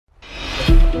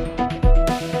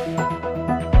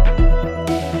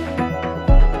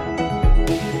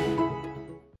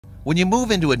When you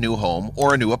move into a new home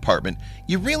or a new apartment,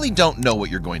 you really don't know what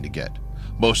you're going to get.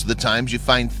 Most of the times you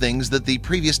find things that the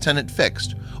previous tenant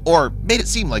fixed, or made it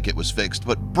seem like it was fixed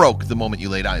but broke the moment you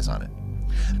laid eyes on it.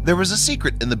 There was a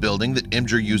secret in the building that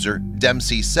Imgur user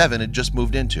Dempsey7 had just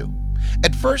moved into.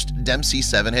 At first,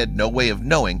 Dempsey7 had no way of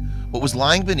knowing what was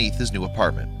lying beneath his new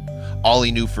apartment. All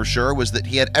he knew for sure was that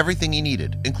he had everything he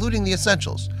needed, including the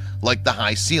essentials, like the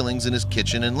high ceilings in his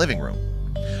kitchen and living room.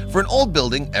 For an old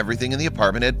building, everything in the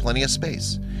apartment had plenty of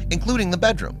space, including the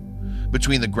bedroom.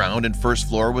 Between the ground and first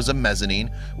floor was a mezzanine,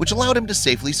 which allowed him to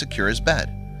safely secure his bed.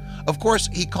 Of course,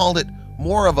 he called it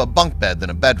more of a bunk bed than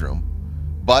a bedroom,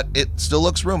 but it still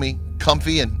looks roomy,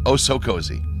 comfy, and oh so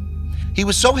cozy. He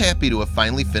was so happy to have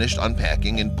finally finished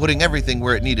unpacking and putting everything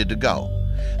where it needed to go.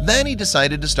 Then he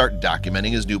decided to start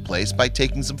documenting his new place by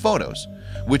taking some photos,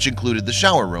 which included the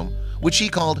shower room, which he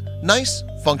called Nice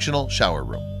Functional Shower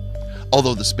Room.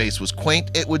 Although the space was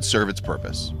quaint, it would serve its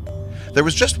purpose. There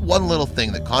was just one little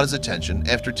thing that caught his attention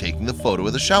after taking the photo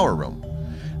of the shower room.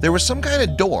 There was some kind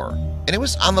of door, and it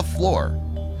was on the floor.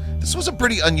 This was a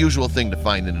pretty unusual thing to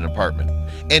find in an apartment,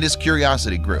 and his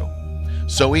curiosity grew.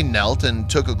 So he knelt and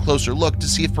took a closer look to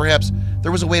see if perhaps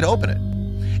there was a way to open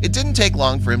it. It didn't take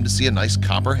long for him to see a nice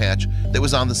copper hatch that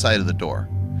was on the side of the door.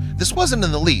 This wasn't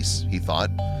in the lease, he thought.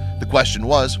 The question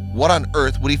was, what on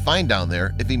earth would he find down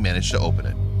there if he managed to open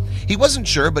it? He wasn't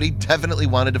sure, but he definitely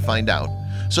wanted to find out,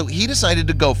 so he decided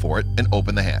to go for it and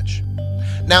open the hatch.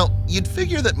 Now, you'd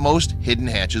figure that most hidden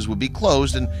hatches would be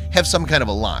closed and have some kind of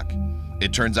a lock.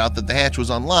 It turns out that the hatch was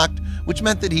unlocked, which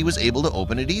meant that he was able to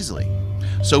open it easily.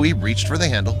 So he reached for the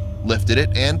handle, lifted it,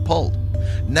 and pulled.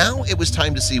 Now it was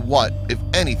time to see what, if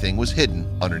anything, was hidden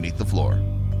underneath the floor.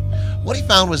 What he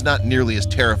found was not nearly as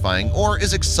terrifying or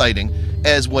as exciting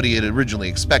as what he had originally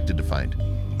expected to find.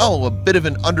 Oh, a bit of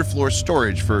an underfloor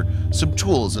storage for some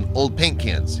tools and old paint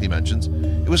cans, he mentions.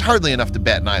 It was hardly enough to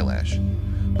bat an eyelash.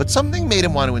 But something made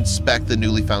him want to inspect the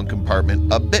newly found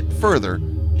compartment a bit further,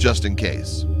 just in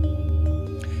case.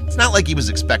 It's not like he was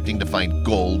expecting to find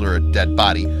gold or a dead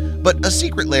body, but a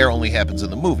secret lair only happens in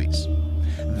the movies.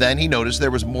 Then he noticed there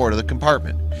was more to the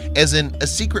compartment, as in a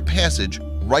secret passage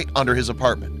right under his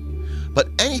apartment. But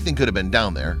anything could have been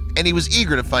down there, and he was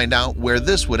eager to find out where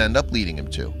this would end up leading him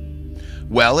to.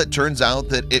 Well, it turns out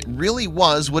that it really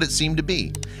was what it seemed to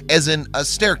be, as in a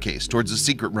staircase towards a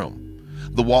secret room.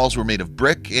 The walls were made of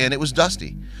brick and it was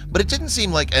dusty, but it didn't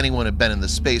seem like anyone had been in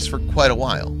this space for quite a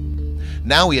while.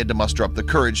 Now he had to muster up the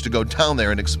courage to go down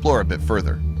there and explore a bit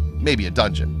further. Maybe a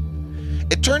dungeon.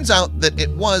 It turns out that it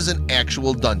was an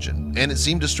actual dungeon, and it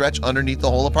seemed to stretch underneath the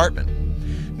whole apartment.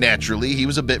 Naturally, he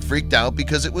was a bit freaked out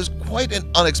because it was quite an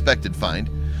unexpected find,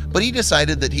 but he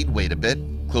decided that he'd wait a bit,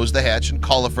 close the hatch, and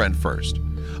call a friend first.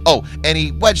 Oh, and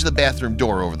he wedged the bathroom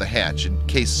door over the hatch in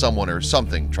case someone or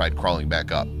something tried crawling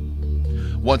back up.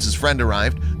 Once his friend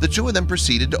arrived, the two of them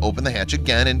proceeded to open the hatch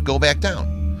again and go back down.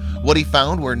 What he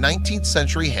found were 19th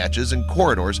century hatches and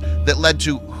corridors that led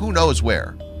to who knows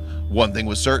where. One thing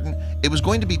was certain, it was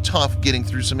going to be tough getting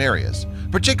through some areas,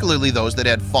 particularly those that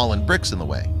had fallen bricks in the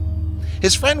way.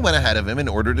 His friend went ahead of him in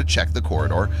order to check the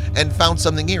corridor and found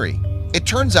something eerie. It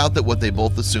turns out that what they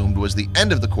both assumed was the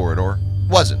end of the corridor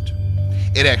wasn't.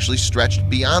 It actually stretched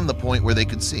beyond the point where they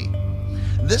could see.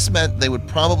 This meant they would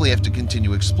probably have to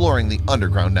continue exploring the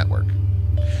underground network.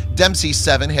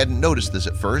 Dempsey7 hadn't noticed this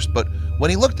at first, but when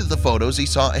he looked at the photos, he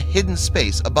saw a hidden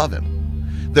space above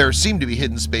him. There seemed to be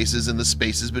hidden spaces in the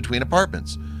spaces between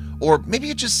apartments, or maybe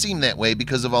it just seemed that way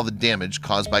because of all the damage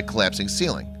caused by collapsing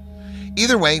ceiling.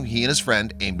 Either way, he and his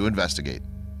friend aimed to investigate.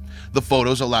 The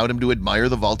photos allowed him to admire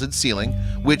the vaulted ceiling,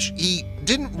 which he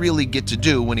didn't really get to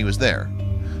do when he was there.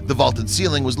 The vaulted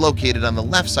ceiling was located on the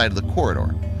left side of the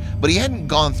corridor, but he hadn't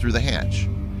gone through the hatch.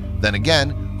 Then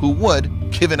again, who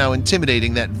would, given how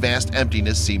intimidating that vast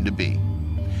emptiness seemed to be?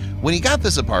 When he got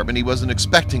this apartment, he wasn't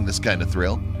expecting this kind of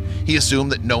thrill. He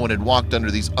assumed that no one had walked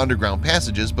under these underground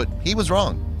passages, but he was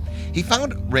wrong. He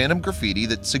found random graffiti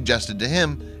that suggested to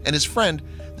him and his friend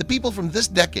that people from this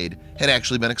decade had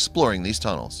actually been exploring these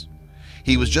tunnels.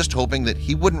 He was just hoping that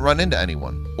he wouldn't run into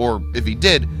anyone, or if he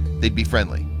did, they'd be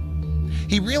friendly.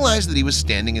 He realized that he was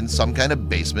standing in some kind of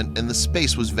basement and the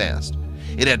space was vast.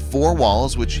 It had 4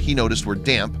 walls, which he noticed were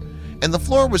damp, and the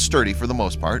floor was sturdy for the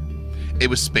most part. It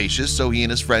was spacious, so he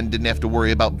and his friend didn't have to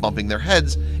worry about bumping their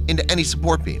heads into any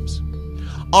support beams.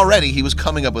 Already, he was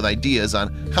coming up with ideas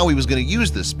on how he was going to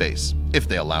use this space, if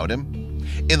they allowed him.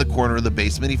 In the corner of the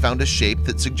basement, he found a shape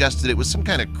that suggested it was some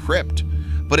kind of crypt,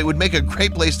 but it would make a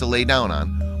great place to lay down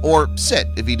on, or sit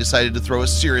if he decided to throw a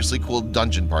seriously cool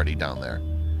dungeon party down there.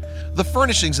 The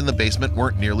furnishings in the basement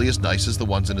weren't nearly as nice as the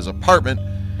ones in his apartment.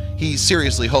 He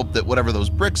seriously hoped that whatever those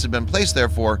bricks had been placed there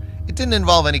for, it didn't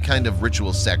involve any kind of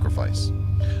ritual sacrifice.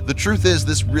 The truth is,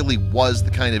 this really was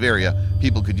the kind of area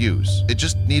people could use. It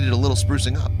just needed a little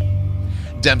sprucing up.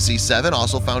 Dempsey 7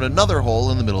 also found another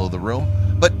hole in the middle of the room,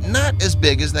 but not as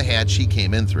big as the hatch he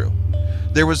came in through.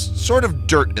 There was sort of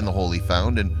dirt in the hole he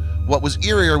found, and what was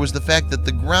eerier was the fact that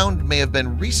the ground may have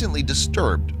been recently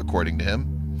disturbed, according to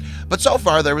him. But so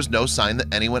far there was no sign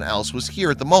that anyone else was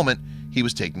here at the moment he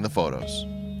was taking the photos.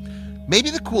 Maybe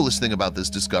the coolest thing about this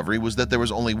discovery was that there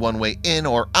was only one way in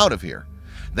or out of here.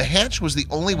 The hatch was the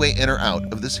only way in or out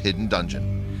of this hidden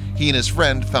dungeon. He and his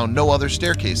friend found no other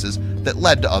staircases that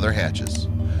led to other hatches.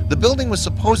 The building was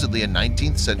supposedly a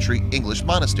 19th century English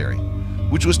monastery,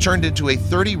 which was turned into a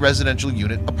 30 residential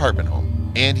unit apartment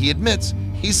home, and he admits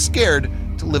he's scared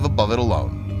to live above it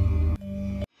alone.